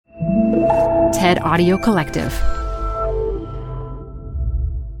TED Audio Collective.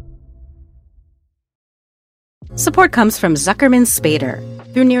 Support comes from Zuckerman Spader.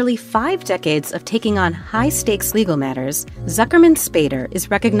 Through nearly 5 decades of taking on high-stakes legal matters, Zuckerman Spader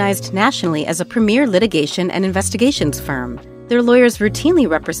is recognized nationally as a premier litigation and investigations firm. Their lawyers routinely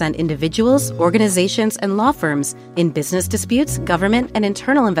represent individuals, organizations, and law firms in business disputes, government and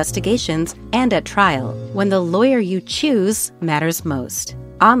internal investigations, and at trial, when the lawyer you choose matters most.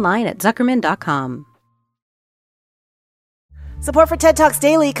 Online at Zuckerman.com. Support for TED Talks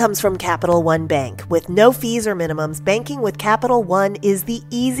Daily comes from Capital One Bank. With no fees or minimums, banking with Capital One is the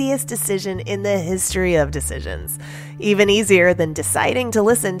easiest decision in the history of decisions. Even easier than deciding to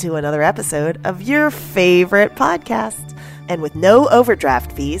listen to another episode of your favorite podcast. And with no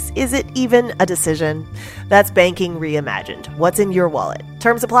overdraft fees, is it even a decision? That's banking reimagined. What's in your wallet?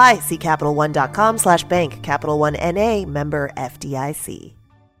 Terms apply. See CapitalOne.com/bank. Capital One N.A. member FDIC.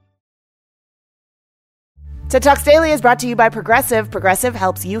 TED Talks Daily is brought to you by Progressive. Progressive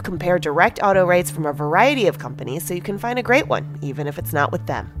helps you compare direct auto rates from a variety of companies so you can find a great one, even if it's not with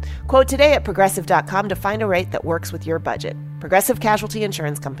them. Quote today at Progressive.com to find a rate that works with your budget. Progressive Casualty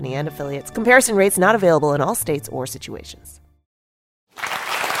Insurance Company and Affiliates. Comparison rates not available in all states or situations.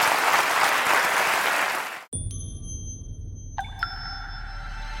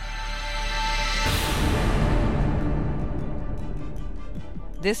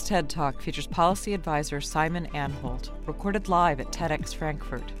 This TED Talk features policy advisor Simon Anholt, recorded live at TEDx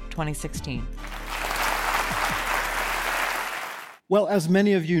Frankfurt, 2016. Well, as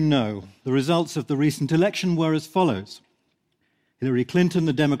many of you know, the results of the recent election were as follows. Hillary Clinton,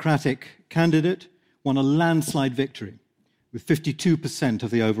 the Democratic candidate, won a landslide victory with 52%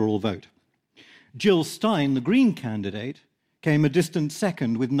 of the overall vote. Jill Stein, the Green candidate, came a distant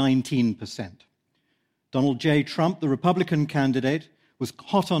second with 19%. Donald J. Trump, the Republican candidate, was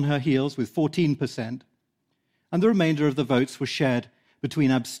hot on her heels with 14%, and the remainder of the votes were shared between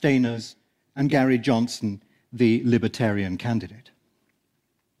abstainers and Gary Johnson, the Libertarian candidate.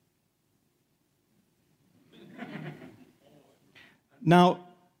 Now,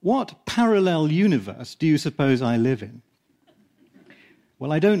 what parallel universe do you suppose I live in?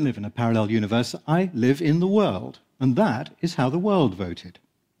 Well, I don't live in a parallel universe. I live in the world, and that is how the world voted.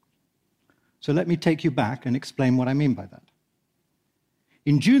 So let me take you back and explain what I mean by that.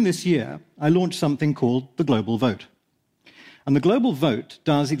 In June this year, I launched something called the Global Vote. And the Global Vote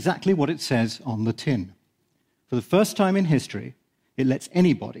does exactly what it says on the tin. For the first time in history, it lets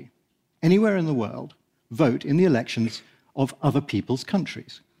anybody, anywhere in the world, vote in the elections of other people's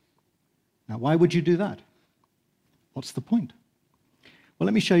countries. Now, why would you do that? What's the point? Well,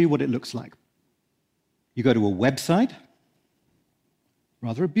 let me show you what it looks like. You go to a website,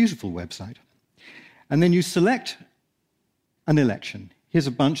 rather a beautiful website, and then you select an election. Here's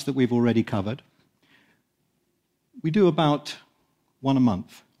a bunch that we've already covered. We do about one a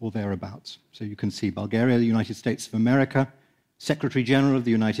month or thereabouts. So you can see Bulgaria, the United States of America, Secretary General of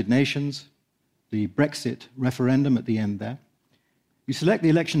the United Nations, the Brexit referendum at the end there. You select the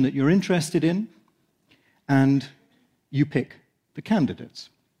election that you're interested in, and you pick the candidates.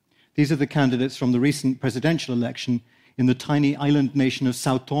 These are the candidates from the recent presidential election in the tiny island nation of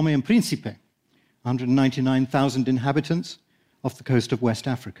São Tomé and Príncipe, 199,000 inhabitants, off the coast of West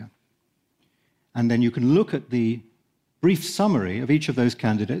Africa. And then you can look at the brief summary of each of those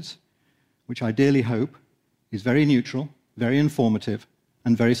candidates, which I dearly hope is very neutral, very informative,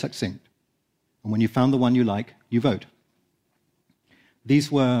 and very succinct. And when you found the one you like, you vote.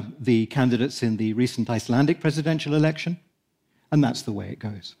 These were the candidates in the recent Icelandic presidential election, and that's the way it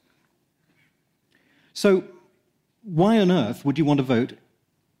goes. So why on earth would you want to vote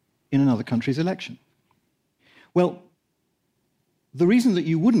in another country's election? Well, the reason that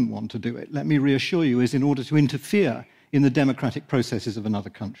you wouldn't want to do it, let me reassure you, is in order to interfere in the democratic processes of another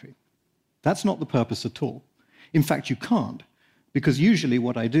country. That's not the purpose at all. In fact, you can't, because usually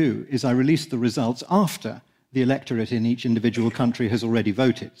what I do is I release the results after the electorate in each individual country has already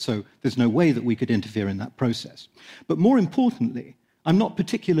voted, so there's no way that we could interfere in that process. But more importantly, I'm not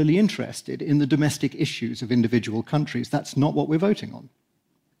particularly interested in the domestic issues of individual countries. That's not what we're voting on.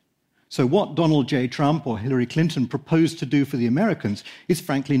 So what Donald J. Trump or Hillary Clinton proposed to do for the Americans is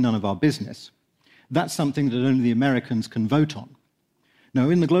frankly none of our business. That's something that only the Americans can vote on. No,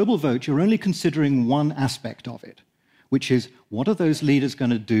 in the global vote, you're only considering one aspect of it, which is what are those leaders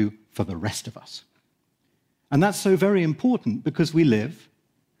going to do for the rest of us? And that's so very important because we live,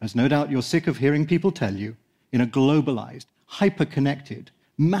 as no doubt you're sick of hearing people tell you, in a globalized, hyper-connected,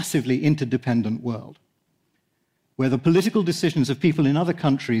 massively interdependent world, where the political decisions of people in other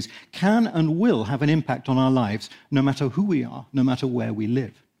countries can and will have an impact on our lives, no matter who we are, no matter where we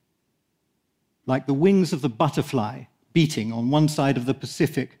live. like the wings of the butterfly beating on one side of the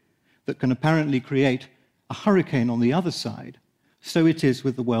Pacific that can apparently create a hurricane on the other side, so it is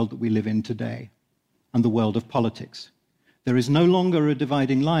with the world that we live in today and the world of politics. There is no longer a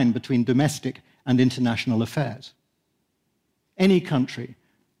dividing line between domestic and international affairs. Any country,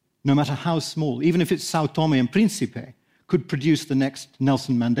 no matter how small, even if it's Sao Tome and Principe, could produce the next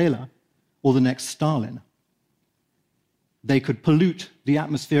Nelson Mandela or the next Stalin. They could pollute the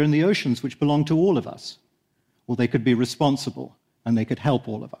atmosphere and the oceans, which belong to all of us, or they could be responsible and they could help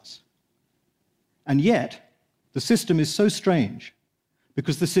all of us. And yet, the system is so strange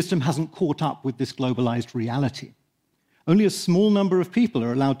because the system hasn't caught up with this globalized reality. Only a small number of people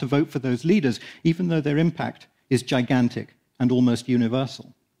are allowed to vote for those leaders, even though their impact is gigantic and almost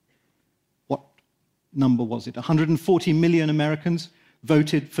universal. What number was it? 140 million Americans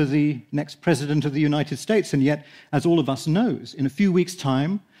voted for the next president of the United States, and yet, as all of us knows, in a few weeks'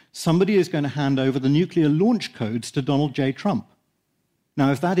 time, somebody is going to hand over the nuclear launch codes to Donald J. Trump.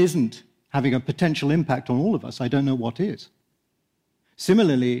 Now, if that isn't having a potential impact on all of us, I don't know what is.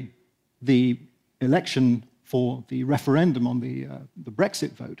 Similarly, the election for the referendum on the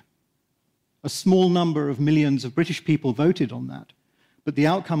Brexit vote, a small number of millions of British people voted on that, but the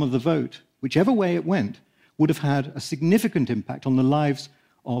outcome of the vote, whichever way it went, would have had a significant impact on the lives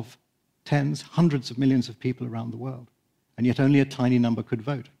of tens, hundreds of millions of people around the world, and yet only a tiny number could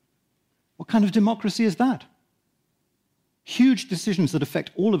vote. What kind of democracy is that? Huge decisions that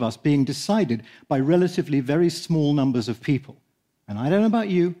affect all of us being decided by relatively very small numbers of people. And I don't know about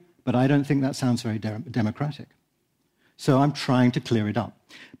you, but I don't think that sounds very democratic. So I'm trying to clear it up.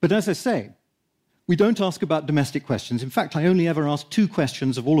 But as I say, we don't ask about domestic questions. In fact, I only ever ask 2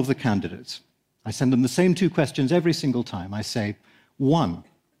 questions of all of the candidates. I send them the same 2 questions every single time. I say, 1,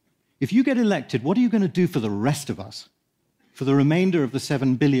 if you get elected, what are you going to do for the rest of us, for the remainder of the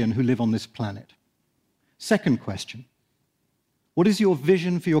 7 billion who live on this planet? Second question, what is your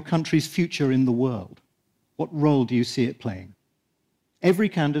vision for your country's future in the world? What role do you see it playing? Every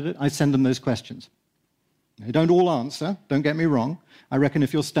candidate, I send them those questions. They don't all answer, don't get me wrong. I reckon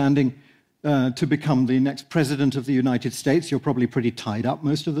if you're standing to become the next president of the United States, you're probably pretty tied up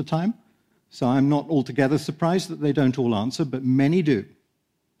most of the time. So I'm not altogether surprised that they don't all answer, but many do.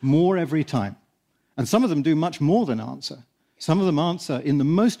 More every time. And some of them do much more than answer. Some of them answer in the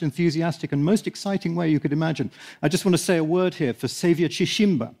most enthusiastic and most exciting way you could imagine. I just want to say a word here for Xavier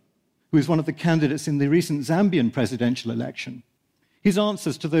Chishimba, who is one of the candidates in the recent Zambian presidential election. His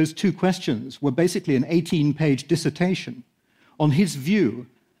answers to those 2 questions were basically an 18-page dissertation on his view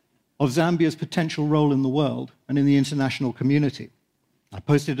of Zambia's potential role in the world and in the international community. I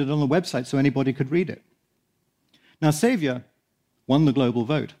posted it on the website so anybody could read it. Now, Xavier won the global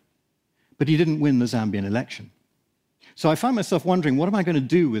vote, but he didn't win the Zambian election. So I find myself wondering, what am I going to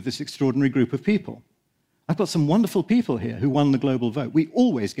do with this extraordinary group of people? I've got some wonderful people here who won the global vote. We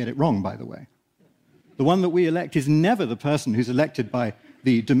always get it wrong, by the way. The one that we elect is never the person who's elected by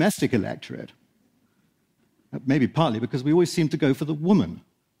the domestic electorate. Maybe partly because we always seem to go for the woman.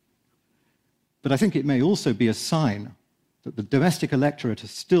 But I think it may also be a sign that the domestic electorate is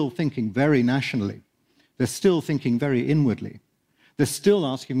still thinking very nationally. They're still thinking very inwardly. They're still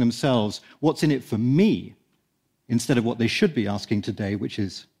asking themselves, what's in it for me? Instead of what they should be asking today, which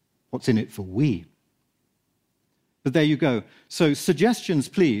is, what's in it for we? But there you go. So suggestions,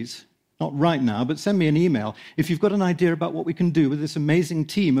 please. Not right now, but send me an email if you've got an idea about what we can do with this amazing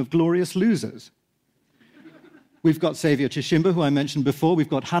team of glorious losers. We've got Xavier Chishimba, who I mentioned before. We've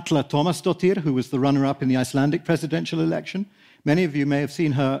got Hatla Tómasdóttir, who was the runner-up in the Icelandic presidential election. Many of you may have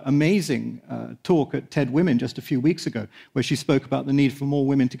seen her amazing talk at TED Women just a few weeks ago, where she spoke about the need for more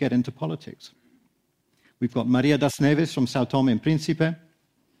women to get into politics. We've got Maria das Neves from Sao Tome and Príncipe.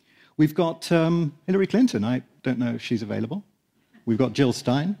 We've got Hillary Clinton. I don't know if she's available. We've got Jill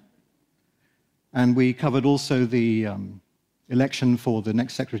Stein. And we covered also the election for the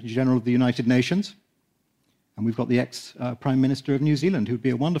next Secretary General of the United Nations. And we've got the ex-Prime Minister of New Zealand, who'd be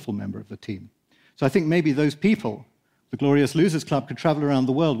a wonderful member of the team. So I think maybe those people, the Glorious Losers Club, could travel around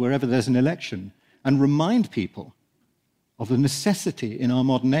the world wherever there's an election and remind people of the necessity in our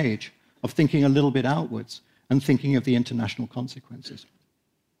modern age of thinking a little bit outwards and thinking of the international consequences.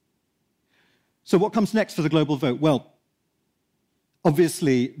 So what comes next for the global vote? Well,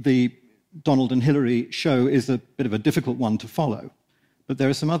 obviously, the Donald and Hillary show is a bit of a difficult one to follow. But there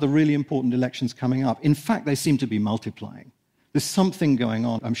are some other really important elections coming up. In fact, they seem to be multiplying. There's something going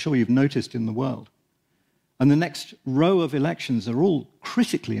on, I'm sure you've noticed, in the world. And the next row of elections are all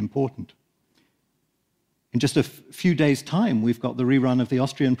critically important. In just a few days' time, we've got the rerun of the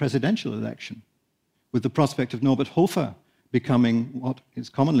Austrian presidential election, with the prospect of Norbert Hofer becoming what is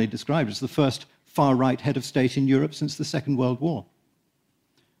commonly described as the first far-right head of state in Europe since the Second World War.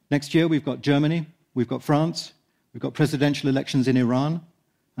 Next year, we've got Germany, we've got France, we've got presidential elections in Iran,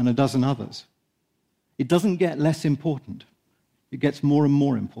 and a dozen others. It doesn't get less important. It gets more and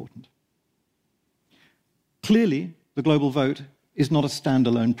more important. Clearly, the global vote is not a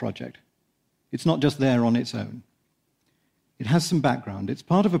standalone project. It's not just there on its own. It has some background. It's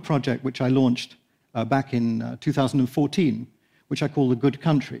part of a project which I launched back in 2014, which I call the Good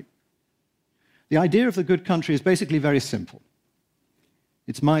Country. The idea of the Good Country is basically very simple.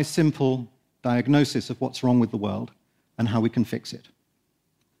 It's my simple diagnosis of what's wrong with the world and how we can fix it.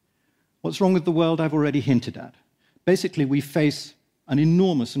 What's wrong with the world, I've already hinted at. Basically, we face an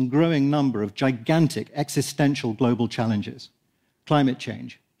enormous and growing number of gigantic existential global challenges. Climate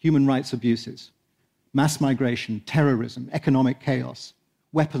change, human rights abuses, mass migration, terrorism, economic chaos,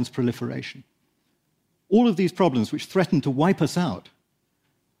 weapons proliferation. All of these problems which threaten to wipe us out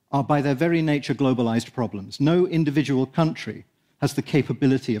are by their very nature globalized problems. No individual country has the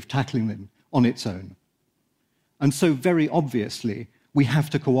capability of tackling them on its own. And so very obviously, we have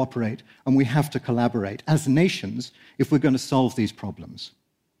to cooperate and we have to collaborate as nations if we're going to solve these problems.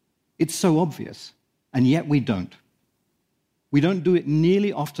 It's so obvious, and yet we don't. We don't do it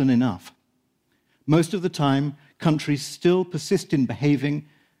nearly often enough. Most of the time, countries still persist in behaving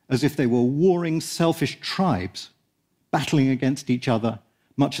as if they were warring, selfish tribes battling against each other,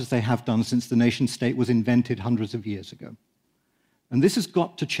 much as they have done since the nation-state was invented hundreds of years ago. And this has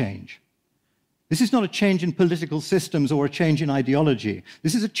got to change. This is not a change in political systems or a change in ideology.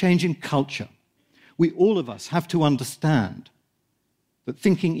 This is a change in culture. We, all of us, have to understand that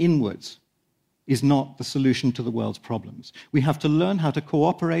thinking inwards is not the solution to the world's problems. We have to learn how to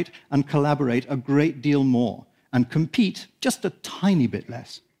cooperate and collaborate a great deal more and compete just a tiny bit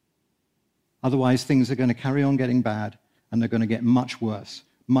less. Otherwise, things are going to carry on getting bad, and they're going to get much worse,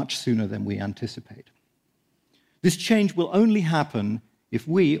 much sooner than we anticipate. This change will only happen if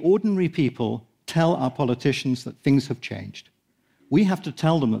we, ordinary people, tell our politicians that things have changed. We have to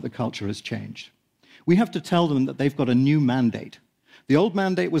tell them that the culture has changed. We have to tell them that they've got a new mandate. The old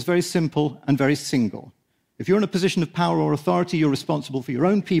mandate was very simple and very single. If you're in a position of power or authority, you're responsible for your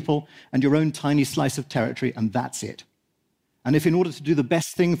own people and your own tiny slice of territory, and that's it. And if in order to do the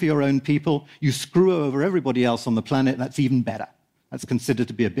best thing for your own people, you screw over everybody else on the planet, that's even better. That's considered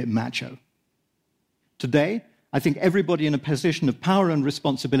to be a bit macho. Today, I think everybody in a position of power and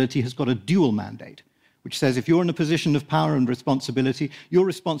responsibility has got a dual mandate, which says if you're in a position of power and responsibility, you're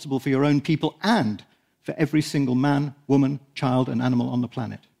responsible for your own people and for every single man, woman, child, and animal on the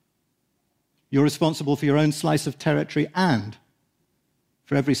planet. You're responsible for your own slice of territory and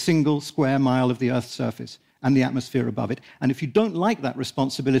for every single square mile of the Earth's surface and the atmosphere above it. And if you don't like that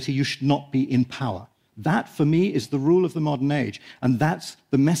responsibility, you should not be in power. That, for me, is the rule of the modern age, and that's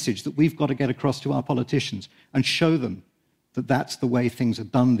the message that we've got to get across to our politicians and show them that that's the way things are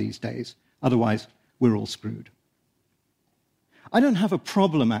done these days. Otherwise, we're all screwed. I don't have a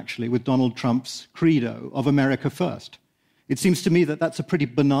problem, actually, with Donald Trump's credo of America first. It seems to me that that's a pretty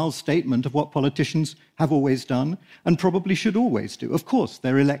banal statement of what politicians have always done and probably should always do. Of course,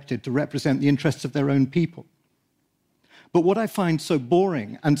 they're elected to represent the interests of their own people. But what I find so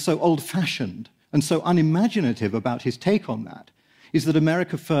boring and so old-fashioned and so unimaginative about his take on that is that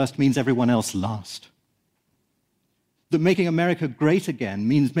America first means everyone else last. That making America great again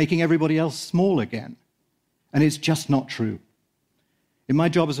means making everybody else small again. And it's just not true. In my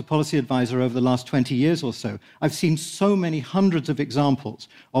job as a policy advisor over the last 20 years or so, I've seen so many hundreds of examples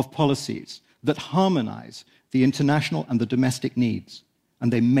of policies that harmonize the international and the domestic needs,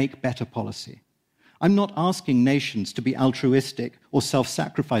 and they make better policy. I'm not asking nations to be altruistic or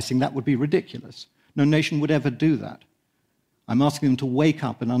self-sacrificing. That would be ridiculous. No nation would ever do that. I'm asking them to wake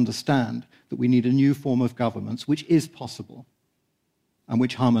up and understand that we need a new form of governance, which is possible, and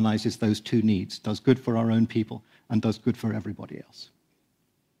which harmonizes those two needs, does good for our own people, and does good for everybody else.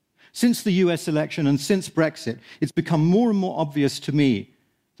 Since the US election and since Brexit, it's become more and more obvious to me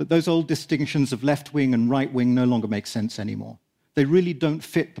that those old distinctions of left wing and right wing no longer make sense anymore. They really don't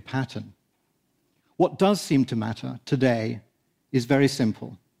fit the pattern. What does seem to matter today is very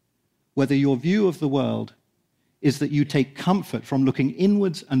simple. Whether your view of the world is that you take comfort from looking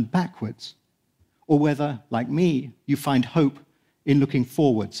inwards and backwards, or whether, like me, you find hope in looking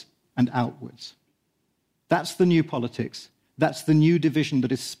forwards and outwards. That's the new politics. That's the new division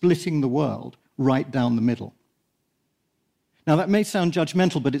that is splitting the world right down the middle. Now, that may sound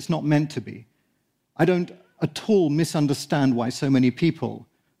judgmental, but it's not meant to be. I don't at all misunderstand why so many people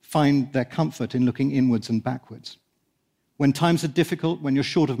find their comfort in looking inwards and backwards. When times are difficult, when you're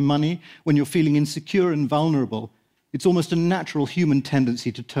short of money, when you're feeling insecure and vulnerable, It's almost a natural human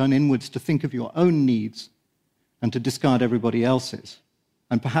tendency to turn inwards, to think of your own needs and to discard everybody else's,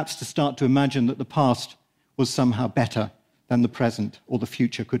 and perhaps to start to imagine that the past was somehow better than the present or the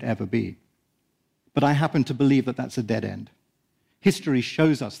future could ever be. But I happen to believe that that's a dead end. History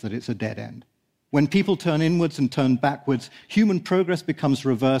shows us that it's a dead end. When people turn inwards and turn backwards, human progress becomes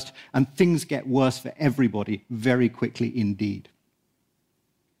reversed and things get worse for everybody very quickly indeed.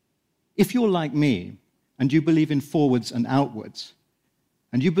 If you're like me and you believe in forwards and outwards,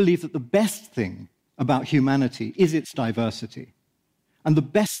 and you believe that the best thing about humanity is its diversity, and the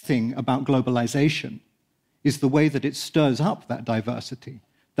best thing about globalization is the way that it stirs up that diversity,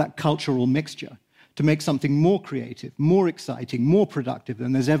 that cultural mixture, to make something more creative, more exciting, more productive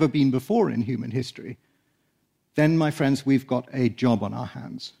than there's ever been before in human history, then, my friends, we've got a job on our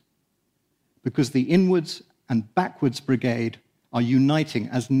hands. Because the inwards and backwards brigade are uniting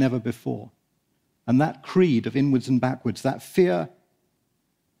as never before. And that creed of inwards and backwards, that fear,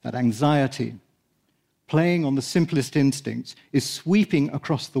 that anxiety, playing on the simplest instincts, is sweeping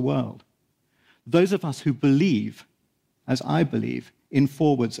across the world. Those of us who believe, as I believe, in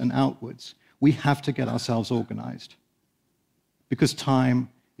forwards and outwards, we have to get ourselves organized. Because time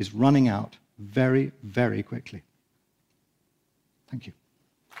is running out very, very quickly. Thank you.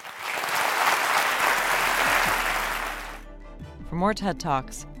 For more TED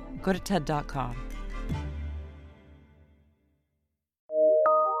Talks, go to TED.com.